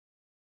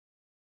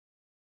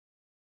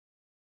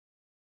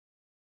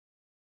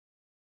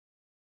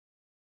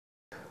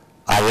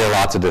I hear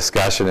lots of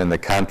discussion in the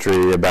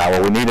country about,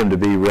 well, we need them to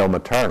be real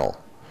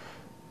maternal.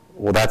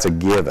 Well, that's a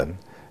given.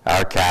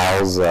 Our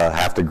cows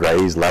have to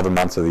graze 11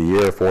 months of the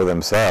year for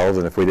themselves,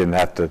 and if we didn't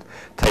have to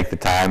take the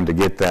time to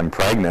get them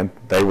pregnant,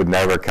 they would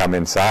never come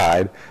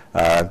inside.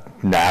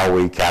 Now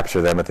we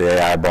capture them at the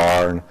AI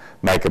barn,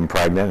 make them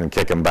pregnant, and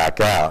kick them back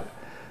out.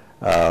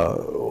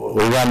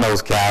 We run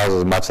those cows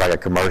as much like a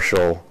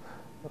commercial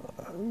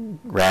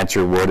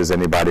rancher would as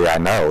anybody I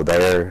know.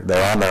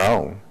 They're on their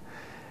own.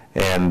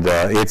 And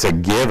it's a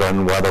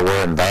given, whether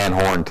we're in Van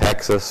Horn,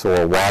 Texas,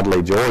 or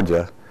Wadley,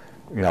 Georgia,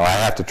 you know, I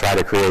have to try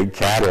to create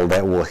cattle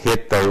that will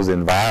hit those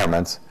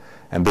environments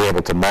and be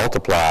able to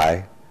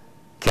multiply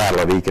cattle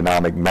of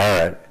economic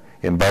merit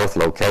in both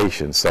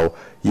locations. So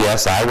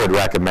yes, I would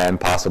recommend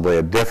possibly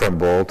a different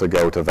bull to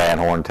go to Van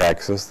Horn,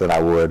 Texas than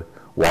I would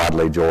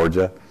Wadley,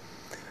 Georgia.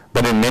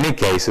 But in many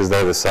cases,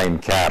 they're the same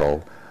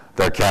cattle.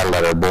 They're cattle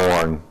that are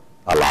born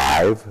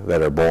alive,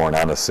 that are born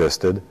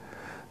unassisted,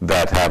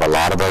 that have a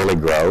lot of early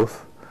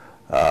growth,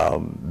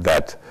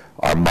 that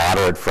are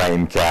moderate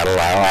frame cattle.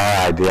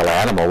 Our ideal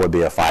animal would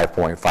be a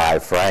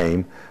 5.5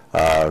 frame.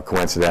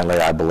 Coincidentally,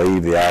 I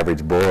believe the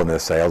average bull in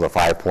this sale is a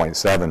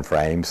 5.7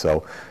 frame,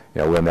 so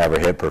you know, we'll never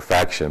hit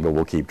perfection, but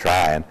we'll keep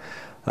trying.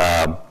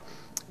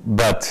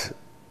 But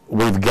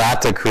we've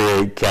got to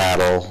create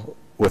cattle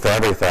with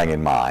everything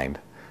in mind.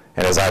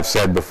 And as I've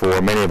said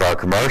before, many of our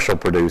commercial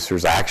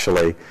producers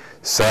actually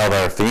sell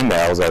their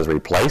females as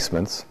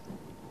replacements,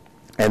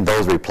 and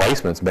those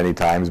replacements many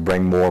times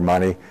bring more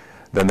money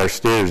than their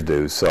steers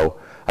do. So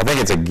I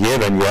think it's a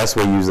given. Yes,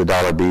 we use the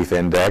dollar beef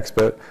index,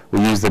 but we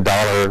use the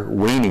dollar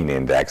weaning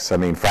index. I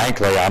mean,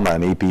 frankly, I'm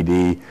an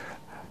EPD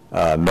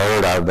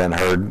nerd. I've been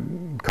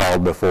heard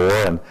called before,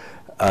 and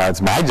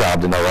it's my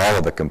job to know all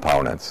of the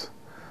components.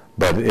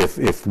 But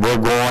if we're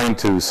going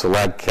to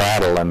select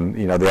cattle, and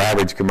you know, the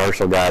average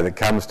commercial guy that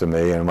comes to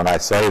me, and when I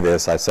say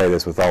this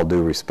with all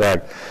due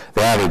respect,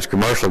 the average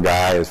commercial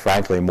guy is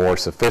frankly more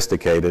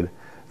sophisticated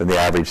than the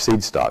average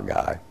seed stock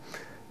guy.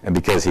 And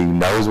because he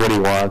knows what he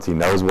wants, he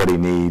knows what he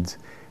needs,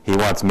 he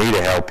wants me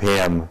to help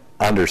him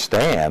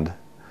understand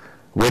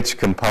which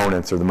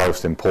components are the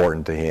most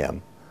important to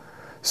him.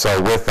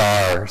 So with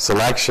our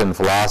selection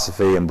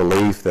philosophy and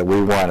belief that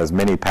we want as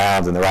many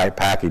pounds in the right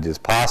package as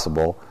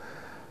possible,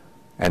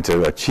 and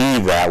to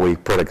achieve that, we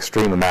put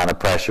extreme amount of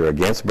pressure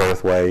against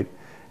birth weight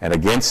and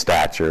against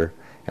stature,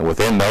 and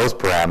within those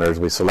parameters,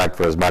 we select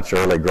for as much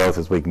early growth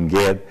as we can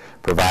get,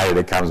 provided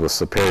it comes with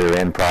superior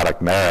end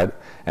product merit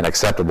and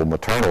acceptable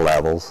maternal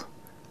levels.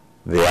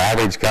 The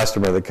average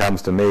customer that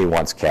comes to me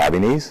wants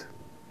cavity.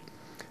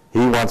 He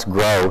wants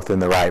growth in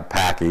the right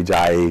package,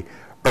 i.e.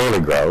 early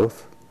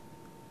growth.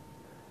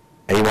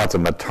 And he wants a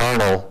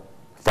maternal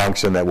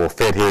function that will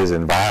fit his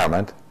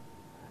environment.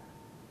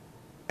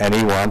 And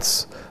he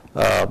wants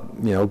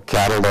you know,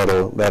 cattle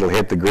that'll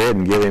hit the grid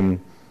and give him,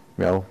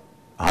 you know,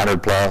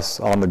 100 plus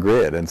on the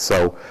grid. And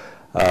so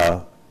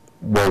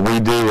what we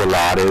do a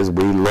lot is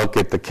we look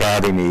at the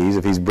calving knees.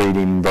 If he's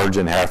breeding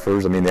virgin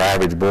heifers, I mean, the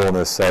average bull in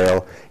this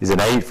sale is an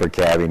 8 for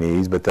calving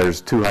knees, but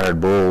there's 200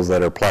 bulls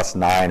that are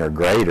 +9 or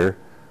greater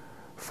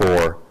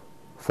for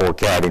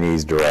calving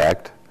knees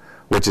direct,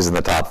 which is in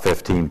the top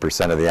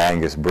 15% of the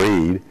Angus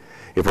breed.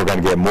 If we're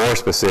going to get more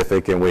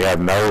specific and we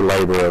have no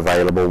labor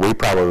available, we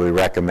probably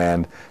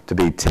recommend to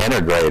be 10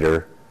 or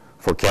greater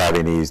for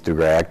calving knees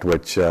direct,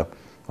 which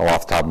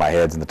off the top of my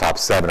head is in the top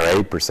 7 or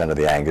 8% of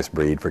the Angus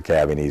breed for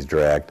calving knees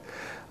direct.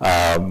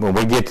 When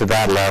we get to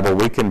that level,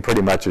 we can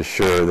pretty much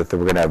assure that we're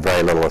going to have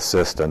very little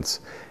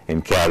assistance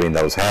in calving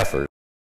those heifers.